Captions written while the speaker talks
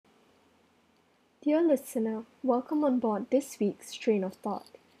Dear listener, welcome on board this week's Train of Thought.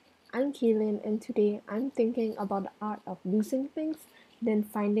 I'm Kaylin, and today I'm thinking about the art of losing things, then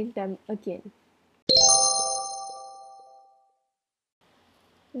finding them again.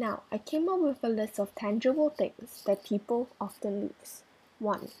 Now, I came up with a list of tangible things that people often lose.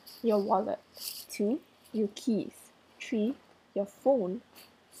 1. Your wallet. 2. Your keys. 3. Your phone.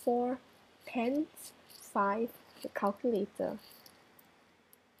 4. Pens. 5. The calculator.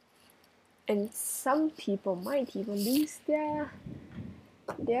 And some people might even lose their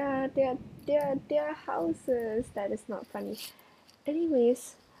their their houses. That is not funny.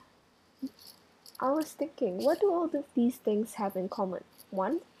 Anyways, I was thinking, what do all of these things have in common?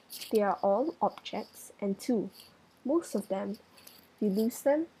 One, they are all objects, and two, most of them, you lose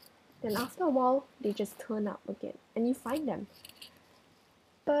them, then after a while they just turn up again and you find them.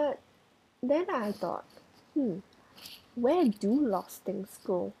 But then I thought, where do lost things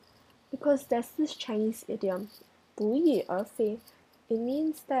go? Because there's this Chinese idiom, 不翼而飞. It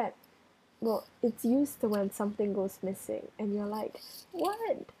means that, well, it's used when something goes missing and you're like, what?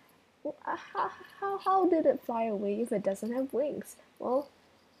 How did it fly away if it doesn't have wings? Well,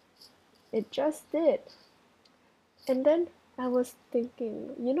 it just did. And then I was thinking,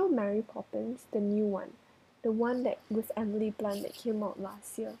 you know Mary Poppins, the new one, the one that with Emily Blunt that came out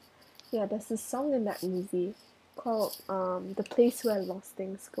last year. Yeah, there's a song in that movie called The Place Where Lost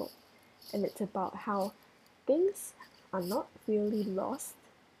Things Go. And it's about how things are not really lost,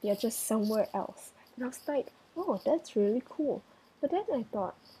 they're just somewhere else. And I was like, oh, that's really cool. But then I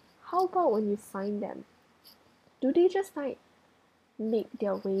thought, how about when you find them? Do they just make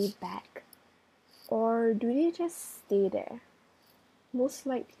their way back? Or do they just stay there? Most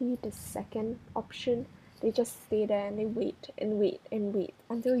likely the second option. They just stay there and they wait and wait and wait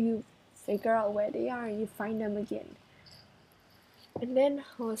until you figure out where they are and you find them again. And then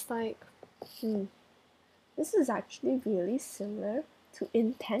I was like, this is actually really similar to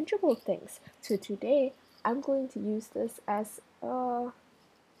intangible things. So today I'm going to use this as a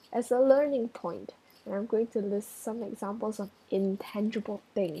learning point, and I'm going to list some examples of intangible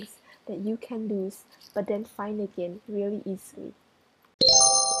things that you can lose but then find again really easily.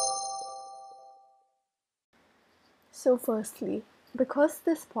 So firstly, because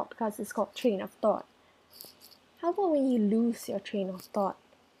this podcast is called Train of Thought, how about when you lose your train of thought?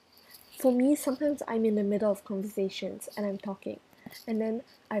 For me, sometimes I'm in the middle of conversations and I'm talking, and then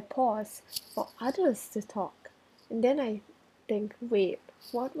I pause for others to talk, and then I think, wait,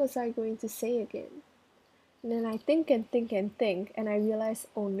 what was I going to say again? And then I think and think and think, and I realize,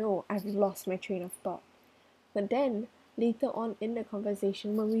 oh no, I've lost my train of thought. But then, later on in the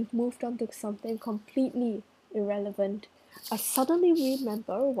conversation, when we've moved on to something completely irrelevant, I suddenly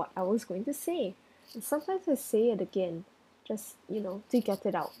remember what I was going to say. And sometimes I say it again, just, to get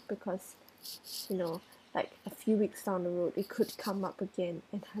it out, because, like a few weeks down the road, it could come up again,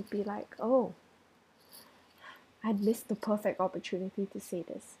 and I'd be like, oh, I'd missed the perfect opportunity to say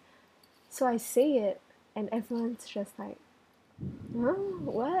this. So I say it, and everyone's just like, huh,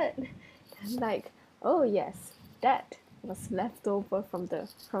 what? I'm like, oh yes, that was left over from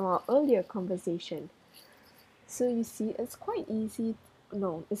our earlier conversation. So you see, it's quite easy.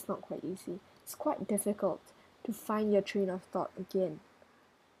 No, it's not quite easy. It's quite difficult to find your train of thought again.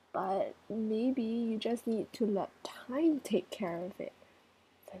 But maybe you just need to let time take care of it.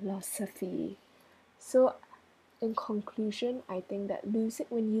 Philosophy. So, in conclusion, I think that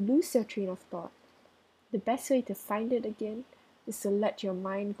when you lose your train of thought, the best way to find it again is to let your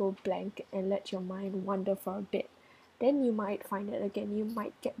mind go blank and let your mind wander for a bit. Then you might find it again. You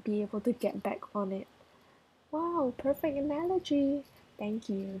might be able to get back on it. Wow, perfect analogy. Thank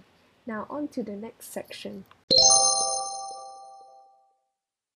you. Now on to the next section.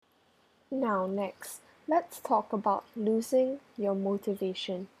 Now next, let's talk about losing your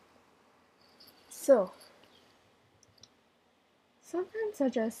motivation. So, sometimes I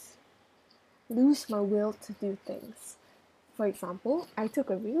just lose my will to do things. For example, I took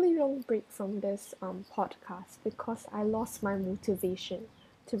a really long break from this podcast because I lost my motivation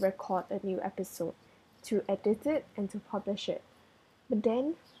to record a new episode, to edit it, and to publish it. But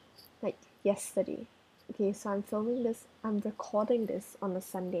then, like yesterday, okay, so I'm recording this on a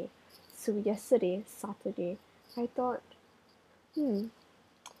Sunday. So yesterday, Saturday, I thought, I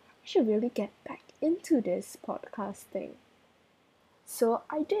should really get back into this podcast thing. So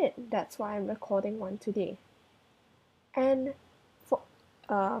I did. That's why I'm recording one today. And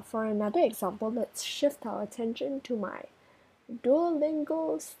for another example, let's shift our attention to my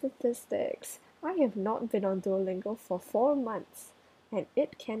Duolingo statistics. I have not been on Duolingo for 4 months, and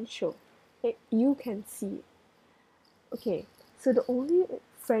it can show. You can see. Okay, so the only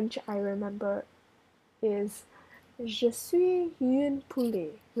French I remember is Je suis une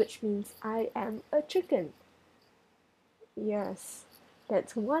poulet, which means I am a chicken. Yes,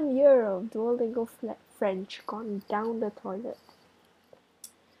 that's 1 year of Duolingo French gone down the toilet.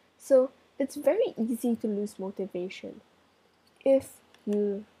 So it's very easy to lose motivation if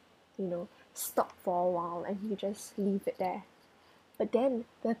you stop for a while and you just leave it there. But then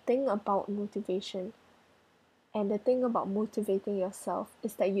the thing about motivation and the thing about motivating yourself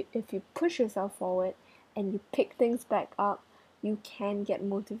is that if you push yourself forward and you pick things back up, you can get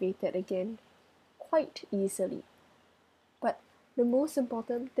motivated again quite easily. But the most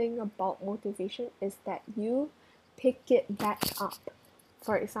important thing about motivation is that you pick it back up.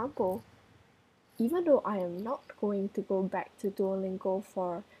 For example, even though I am not going to go back to Duolingo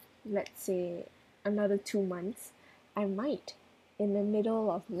for, let's say, another 2 months, I might, in the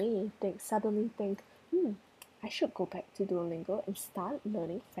middle of May, suddenly think, I should go back to Duolingo and start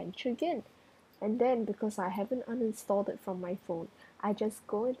learning French again. And then, because I haven't uninstalled it from my phone, I just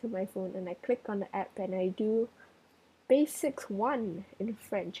go into my phone and I click on the app and I do Basics 1 in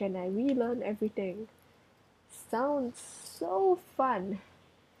French and I relearn everything. Sounds so fun.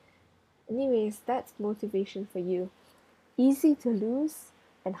 Anyways, that's motivation for you. Easy to lose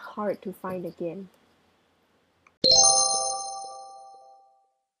and hard to find again.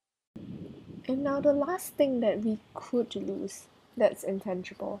 And now the last thing that we could lose that's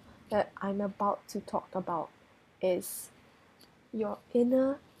intangible that I'm about to talk about is your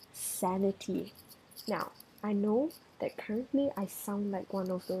inner sanity. Now, I know that currently I sound like one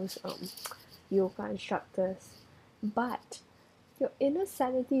of those yoga instructors, but your inner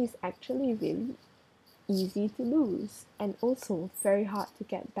sanity is actually really easy to lose and also very hard to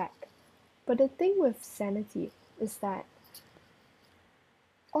get back. But the thing with sanity is that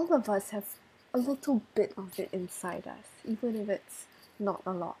all of us have a little bit of it inside us, even if it's not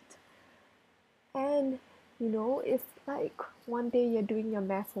a lot. And if like one day you're doing your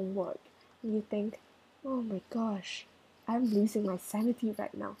math homework and you think, oh my gosh, I'm losing my sanity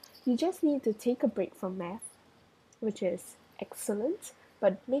right now. You just need to take a break from math, which is excellent,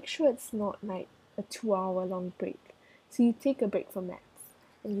 but make sure it's not like a 2 hour long break. So you take a break from maths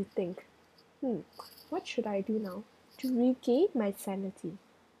and you think, what should I do now to regain my sanity?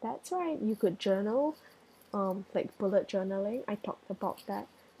 That's right, you could journal, like bullet journaling. I talked about that.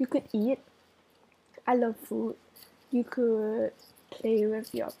 You could eat. I love food. You could play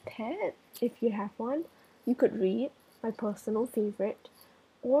with your pet if you have one. You could read, my personal favorite,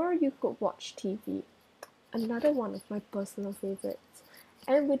 or you could watch TV, another one of my personal favorites.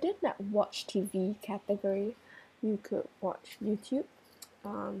 And within that watch TV category, you could watch YouTube,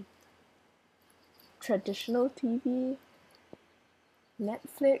 um, traditional TV,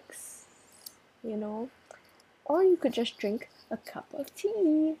 Netflix, you know, or you could just drink a cup of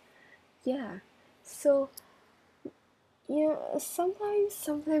tea. Yeah. So, yeah,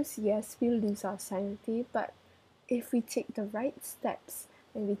 sometimes yes, we lose our sanity, but if we take the right steps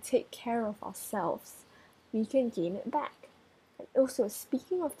and we take care of ourselves, we can gain it back. And also,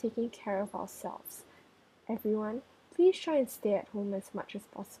 speaking of taking care of ourselves, everyone, please try and stay at home as much as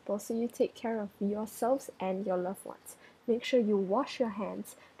possible so you take care of yourselves and your loved ones. Make sure you wash your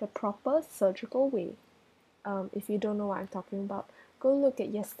hands the proper surgical way. If you don't know what I'm talking about, go look at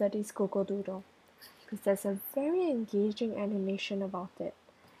yesterday's Google Doodle because there's a very engaging animation about it.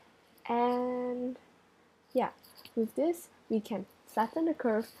 And yeah, with this, we can flatten the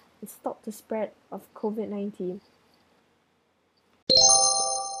curve and stop the spread of COVID-19.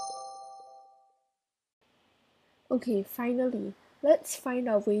 Okay, finally, let's find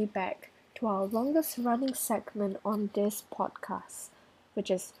our way back to our longest running segment on this podcast, which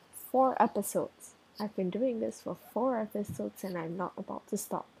is 4 episodes. I've been doing this for 4 episodes and I'm not about to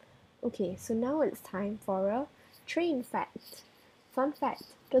stop. Okay, so now it's time for a train fact. Fun fact,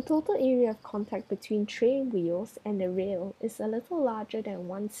 the total area of contact between train wheels and the rail is a little larger than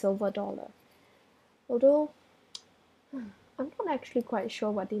 $1 silver. Although I'm not actually quite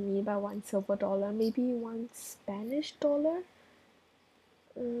sure what they mean by $1 silver, maybe $1 Spanish.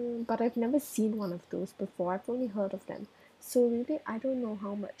 But I've never seen one of those before. I've only heard of them. So really, I don't know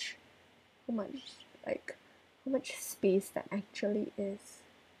how much, like, how much space that actually is.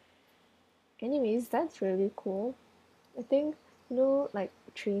 Anyways, that's really cool. I think, like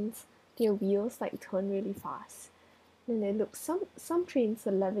trains, their wheels like turn really fast. Then they look, some trains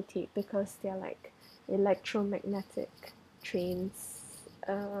will levitate because they're like electromagnetic trains.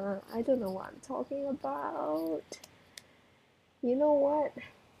 I don't know what I'm talking about. You know what?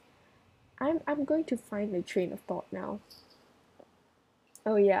 I'm going to find a train of thought now.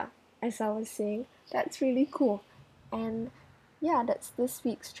 Oh yeah, as I was saying, that's really cool. And yeah, that's this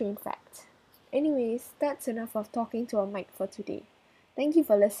week's train fact. Anyways, that's enough of talking to a mic for today. Thank you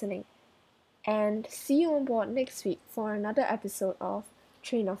for listening, and see you on board next week for another episode of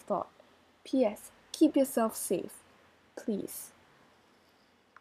Train of Thought. P.S. Keep yourself safe, please.